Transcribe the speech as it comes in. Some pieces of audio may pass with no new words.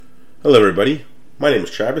Hello everybody, my name is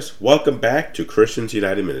Travis. Welcome back to Christians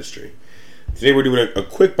United Ministry. Today we're doing a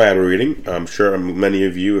quick Bible reading. I'm sure many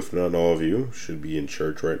of you, if not all of you, should be in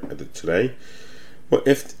church today. Well,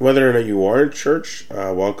 whether or not you are in church,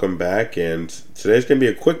 welcome back. And today's going to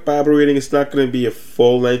be a quick Bible reading. It's not going to be a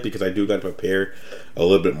full length because I do got to prepare a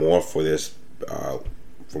little bit more for this,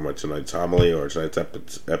 for my tonight's homily or tonight's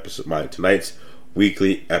episode, tonight's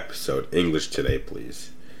weekly episode. English today,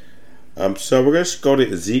 please. So we're going to go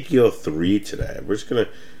to Ezekiel 3 today. We're just going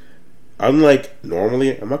to, unlike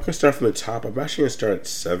normally, I'm not going to start from the top. I'm actually going to start at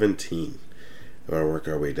 17. I'm going to work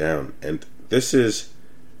our way down. And this is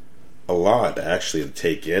a lot, actually, to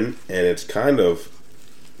take in. And it's kind of,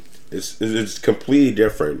 it's completely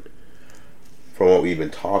different from what we've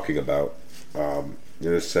been talking about.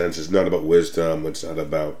 In a sense, it's not about wisdom. It's not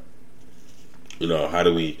about, how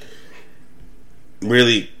do we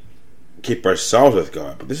really keep ourselves with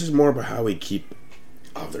God, but this is more about how we keep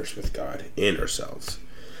others with God and ourselves.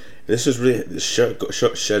 And this is really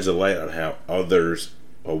sheds a light on how others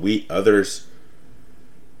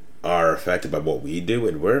are affected by what we do,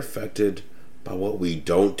 and we're affected by what we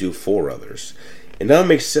don't do for others. And that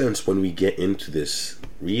makes sense when we get into this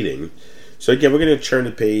reading. So again, we're going to turn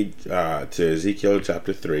the page to Ezekiel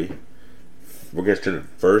chapter 3. We're going to start at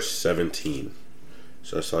verse 17.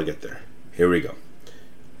 So I'll get there. Here we go.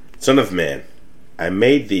 Son of man, I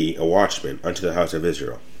made thee a watchman unto the house of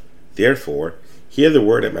Israel. Therefore, hear the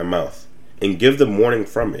word at my mouth, and give the warning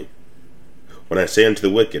from me. When I say unto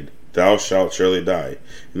the wicked, thou shalt surely die,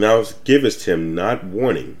 and thou givest him not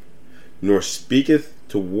warning, nor speaketh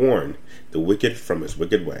to warn the wicked from his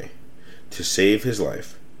wicked way, to save his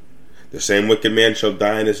life. The same wicked man shall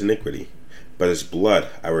die in his iniquity, but his blood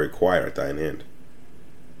I will require at thine hand.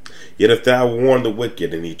 Yet if thou warn the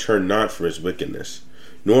wicked, and he turn not from his wickedness,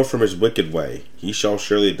 nor from his wicked way, he shall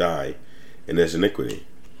surely die in his iniquity.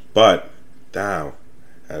 But thou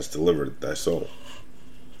hast delivered thy soul.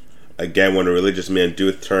 Again, when a religious man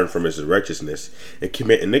doeth turn from his righteousness, and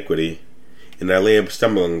commit iniquity, and I lay a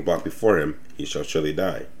stumbling block before him, he shall surely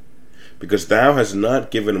die. Because thou hast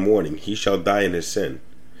not given warning, he shall die in his sin,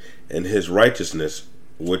 and his righteousness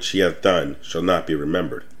which he hath done shall not be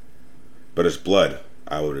remembered. But his blood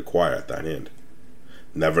I will require at thine hand.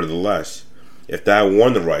 Nevertheless, if thou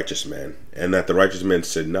warn the righteous man, and that the righteous man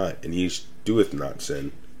sin not, and he doeth not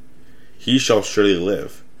sin, he shall surely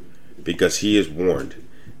live, because he is warned,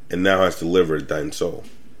 and thou hast delivered thine soul.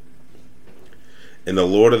 And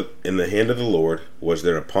the hand of the Lord was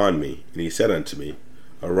there upon me, and he said unto me,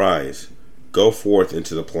 Arise, go forth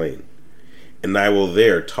into the plain, and I will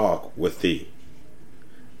there talk with thee.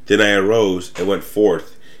 Then I arose and went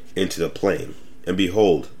forth into the plain, and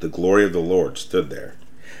behold, the glory of the Lord stood there,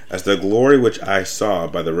 as the glory which I saw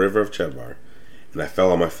by the river of Chebar, and I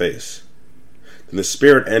fell on my face. Then the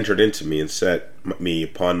Spirit entered into me, and set me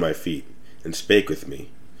upon my feet, and spake with me,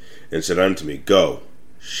 and said unto me, Go,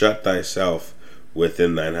 shut thyself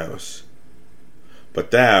within thine house.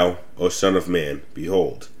 But thou, O son of man,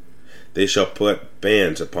 behold, they shall put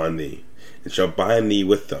bands upon thee, and shall bind thee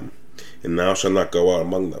with them, and thou shalt not go out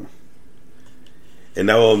among them.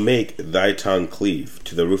 And I will make thy tongue cleave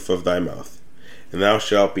to the roof of thy mouth, and thou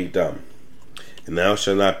shalt be dumb, and thou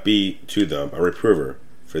shalt not be to them a reprover,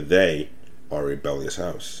 for they are a rebellious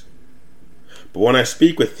house. But when I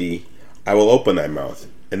speak with thee, I will open thy mouth,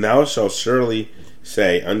 and thou shalt surely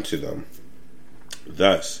say unto them,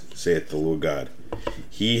 Thus saith the Lord God,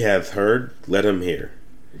 He hath heard, let him hear,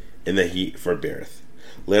 and that he forbeareth.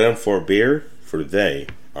 Let him forbear, for they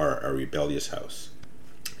are a rebellious house.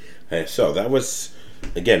 And so that was,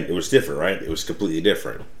 again, it was different, right? It was completely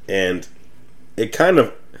different. And it kind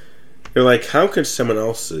of, you're like, how could someone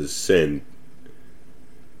else's sin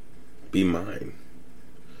be mine?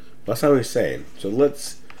 Well, that's not what he's saying. So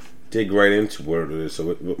let's dig right into what it is.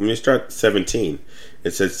 So when you start 17,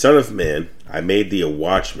 it says, Son of man, I made thee a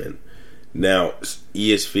watchman. Now,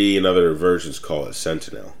 ESV and other versions call it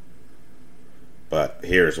sentinel. But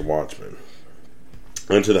here is a watchman.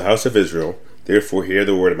 Unto the house of Israel, therefore hear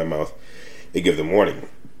the word of my mouth, and give them warning.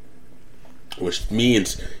 Which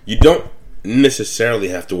means you don't necessarily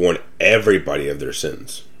have to warn everybody of their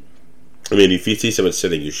sins. I mean, if you see someone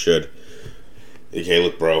sinning, you should. Okay,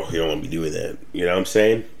 look, bro, you don't want to be doing that. You know what I'm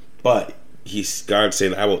saying? But God's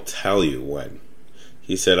saying, I will tell you when.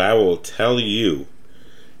 He said, I will tell you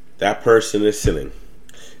that person is sinning.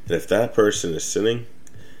 And if that person is sinning,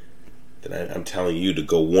 then I'm telling you to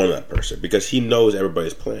go warn that person, because he knows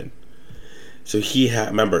everybody's plan. So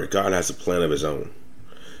remember, God has a plan of his own.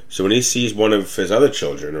 So when he sees one of his other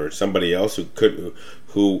children or somebody else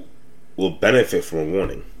who will benefit from a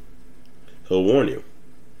warning, he'll warn you.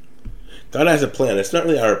 God has a plan. It's not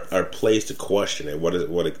really our place to question it.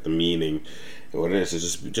 The meaning, and what it is.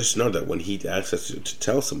 It's just know that when He asks us to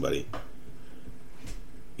tell somebody,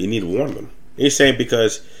 you need to warn them. He's saying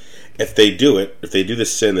because if they do it, if they do the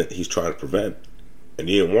sin that He's trying to prevent, and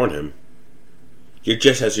you didn't warn him, you're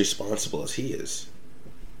just as responsible as He is.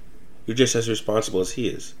 You're just as responsible as He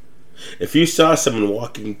is. If you saw someone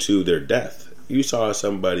walking to their death, if you saw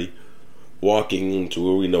somebody walking into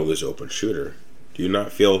where we know there's open shooter, do you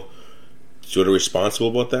not feel sort of responsible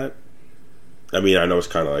about that? I mean, I know it's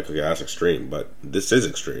kind of like, okay, that's extreme, but this is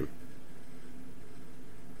extreme.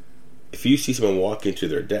 If you see someone walking to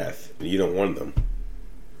their death and you don't warn them,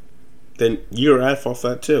 then you're at fault for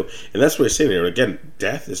that too. And that's what we're saying here. Again,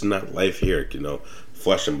 death is not life here,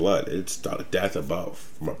 flesh and blood. It's death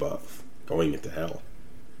from above, going into hell.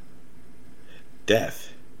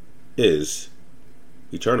 Death is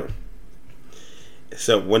eternal.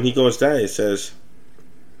 So when He goes down, it says,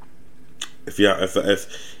 if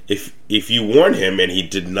you warn him and he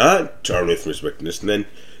did not turn away from his wickedness, then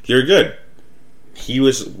you're good. He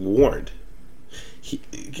was warned.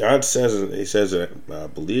 God says, He says, I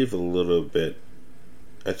believe a little bit.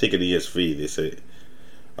 I think in ESV they say,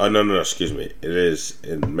 oh no, excuse me, it is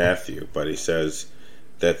in Matthew, but He says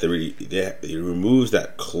that He removes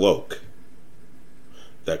that cloak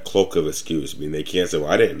of excuse. I mean, they can't say,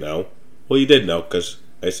 well, I didn't know. Well, you did know because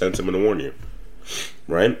I sent someone to warn you,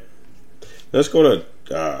 right? Let's go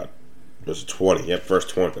to verse 20. Yeah, verse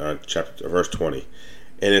 20, verse 20.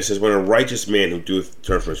 And it says, when a righteous man who doeth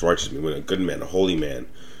turn from his righteousness, when a good man, a holy man,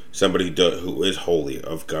 somebody who is holy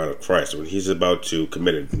of God, of Christ, when he's about to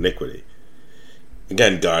commit iniquity,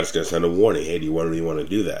 again, God is going to send a warning. Hey, do you really want to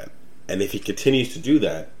do that? And if he continues to do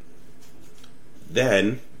that,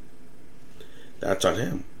 then that's on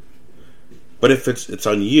him. But if it's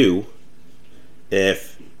on you,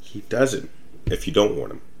 if he doesn't, if you don't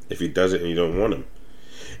warn him, if he does it and you don't warn him.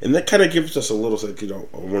 And that kind of gives us a little,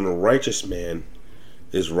 when a righteous man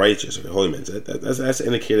is righteous, a holy man, that's an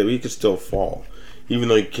indicator that we could still fall. Even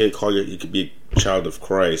though you can't call you could be a child of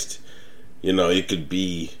Christ, you could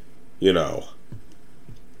be, a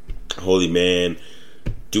holy man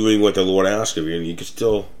doing what the Lord asks of you, and you could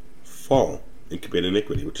still fall and commit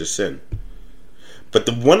iniquity, which is sin. But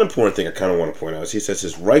the one important thing I kind of want to point out is He says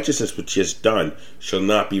His righteousness which He has done shall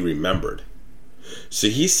not be remembered. So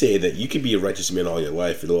He's saying that you could be a righteous man all your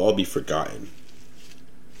life. It'll all be forgotten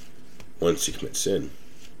once you commit sin.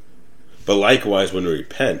 But likewise, when you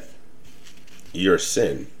repent, your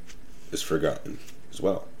sin is forgotten as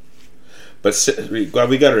well. But we got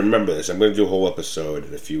to remember this. I'm going to do a whole episode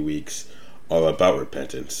in a few weeks all about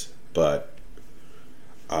repentance. But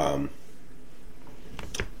I'm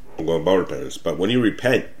going about repentance. But when you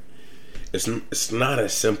repent, it's not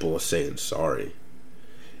as simple as saying sorry.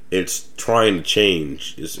 It's trying to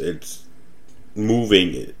change. It's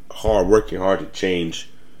moving hard, working hard to change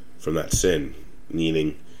from that sin.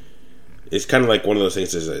 Meaning, it's kind of like one of those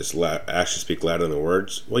things that actions speak louder than the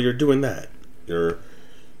words. Well, you're doing that. You're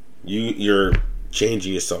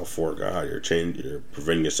changing yourself for God. You're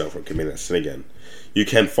preventing yourself from committing that sin again. You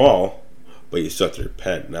can fall, but you still have to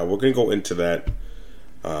repent. Now we're going to go into that.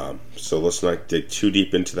 So let's not dig too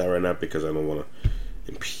deep into that right now because I don't want to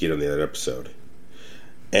impede on the other episode.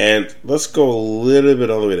 And let's go a little bit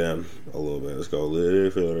all the way down. A little bit. Let's go a little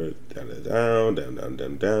further down.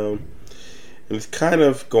 And it's kind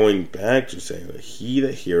of going back to saying, he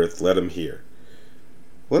that heareth, let him hear.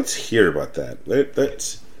 Let's hear about that.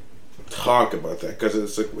 Let's talk about that. Because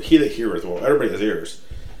it's like, he that heareth, well, everybody has ears.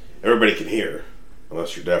 Everybody can hear.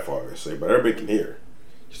 Unless you're deaf, obviously. But everybody can hear.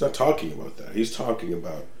 He's not talking about that. He's talking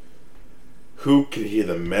about who can hear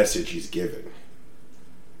the message he's giving.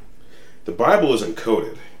 The Bible is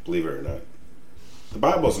encoded, believe it or not. The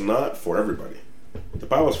Bible is not for everybody. The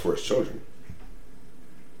Bible is for its children.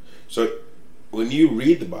 So when you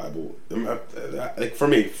read the Bible, like for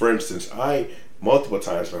me, for instance, I multiple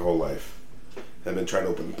times my whole life have been trying to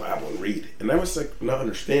open the Bible and read, and I was like not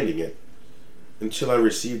understanding it until I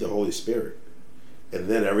received the Holy Spirit, and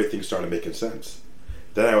then everything started making sense.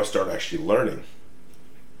 Then I would start actually learning.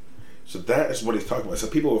 So that is what he's talking about. So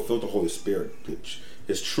people who are filled with the Holy Spirit,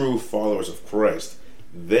 his true followers of Christ,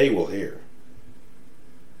 they will hear.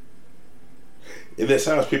 In this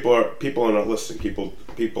house, people are not listening.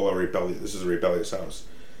 People are rebellious. This is a rebellious house.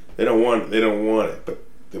 They don't want it, but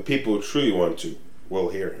the people who truly want to will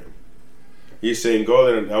hear him. He's saying, "Go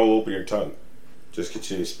there and I will open your tongue. Just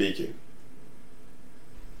continue speaking."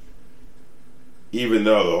 Even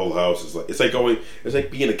though the whole house is it's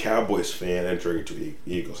like being a Cowboys fan entering into the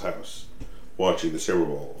Eagles' house, watching the Super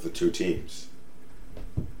Bowl of the two teams.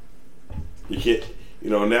 You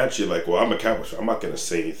naturally, like, well, I'm a Cowboys fan. I'm not going to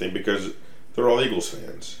say anything because they're all Eagles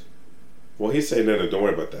fans. Well, he's saying, no, don't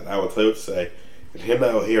worry about that. I will tell you what to say, and him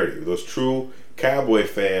that will hear you. Those true Cowboy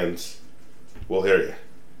fans will hear you.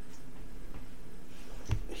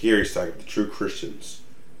 Here he's talking, the true Christians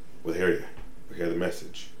will hear you, will hear the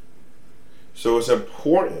message. So it's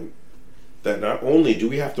important that not only do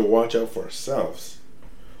we have to watch out for ourselves,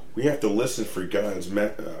 we have to listen for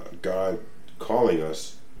God calling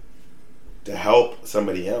us to help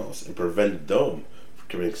somebody else and prevent them from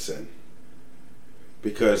committing sin.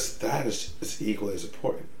 Because that is equally as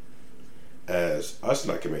important as us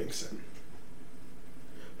not committing sin.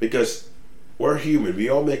 Because we're human, we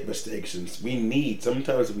all make mistakes, and we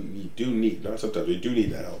do need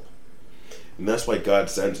that help. And that's why God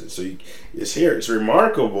sends it. So it's here. It's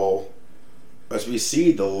remarkable as we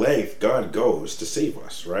see the length God goes to save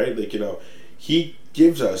us, right? Like, He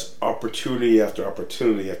gives us opportunity after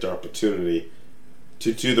opportunity after opportunity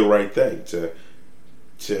to do the right thing, to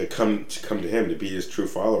come to Him, to be His true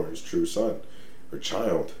follower, His true son or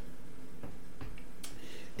child.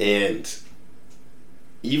 And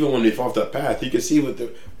even when we fall off that path, you can see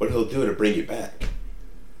what He'll do to bring you back.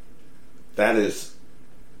 That is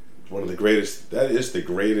the greatest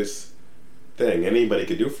thing anybody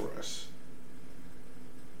could do for us.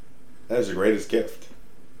 That is the greatest gift.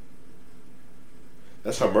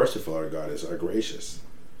 That's how merciful our God is, our gracious.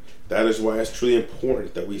 That is why it's truly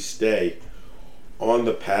important that we stay on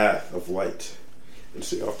the path of light and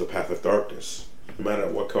stay off the path of darkness, no matter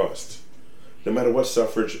at what cost, no matter what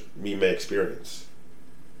suffrage we may experience.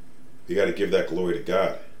 You got to give that glory to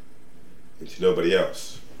God and to nobody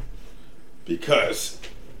else, because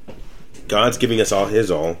God's giving us all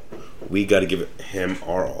His all. We got to give Him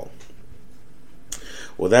our all.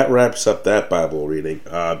 Well, that wraps up that Bible reading.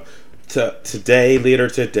 Later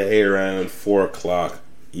today, around 4 o'clock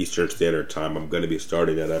Eastern Standard Time, I'm going to be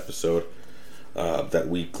starting that episode. That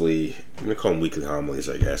weekly, I'm going to call them weekly homilies,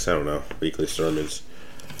 I guess. I don't know. Weekly sermons.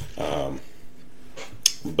 But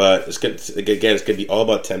it's going to be all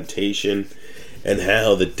about temptation and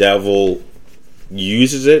how the devil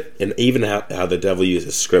uses it, and even how the devil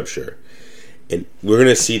uses Scripture. And we're going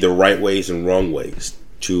to see the right ways and wrong ways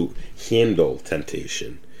to handle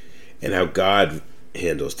temptation, and how God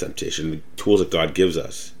handles temptation, the tools that God gives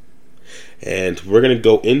us. And we're going to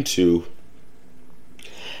go into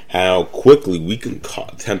how quickly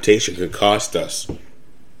temptation can cost us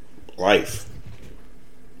life,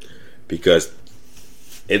 because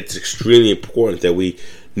it's extremely important that we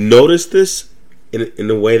notice this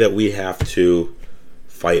in a way that we have to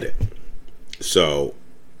fight it. So,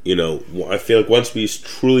 I feel like once we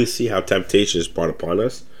truly see how temptation is brought upon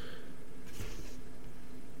us,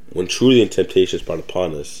 which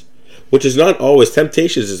is not always,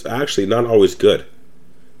 temptation is actually not always good.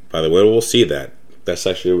 By the way, we'll see that. That's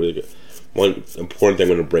actually really good. One important thing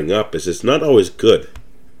I'm going to bring up is it's not always good.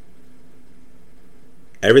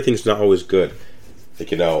 Everything's not always good.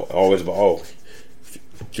 Like, always about,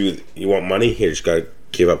 you want money? Here, you just got to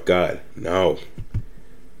give up God. No.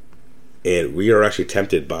 And we are actually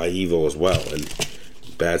tempted by evil as well, and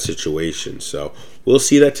bad situations. So we'll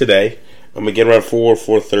see that today. I'm going to get around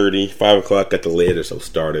 4:30, 5 o'clock at the latest. I'll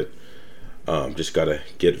start it. Just got to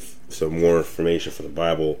get some more information for the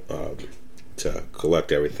Bible to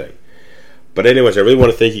collect everything. But anyways, I really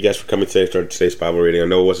want to thank you guys for coming today to today's Bible reading. I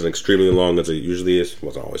know it wasn't extremely long as it usually is. It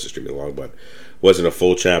wasn't always extremely long, but it wasn't a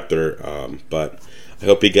full chapter. But I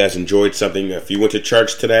hope you guys enjoyed something. If you went to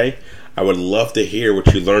church today, I would love to hear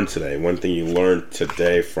what you learned today. One thing you learned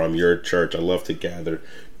today from your church. I love to gather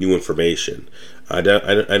new information. I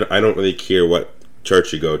don't really care what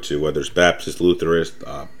church you go to, whether it's Baptist, Lutheran,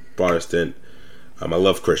 Protestant. I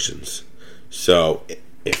love Christians. So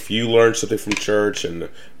if you learned something from church and a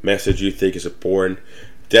message you think is important,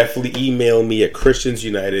 definitely email me at Christians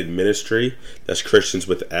United Ministry. That's Christians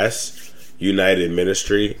with S, United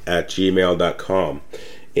Ministry at gmail.com.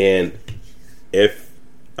 And if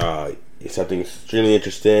it's something extremely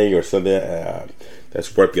interesting or something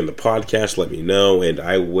that's worth on the podcast, let me know, and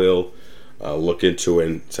I will look into it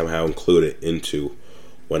and somehow include it into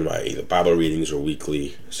one of my either Bible readings or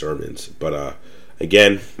weekly sermons. But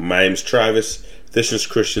again, my name is Travis. This is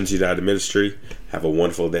Christians United Ministry. Have a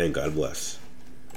wonderful day and God bless.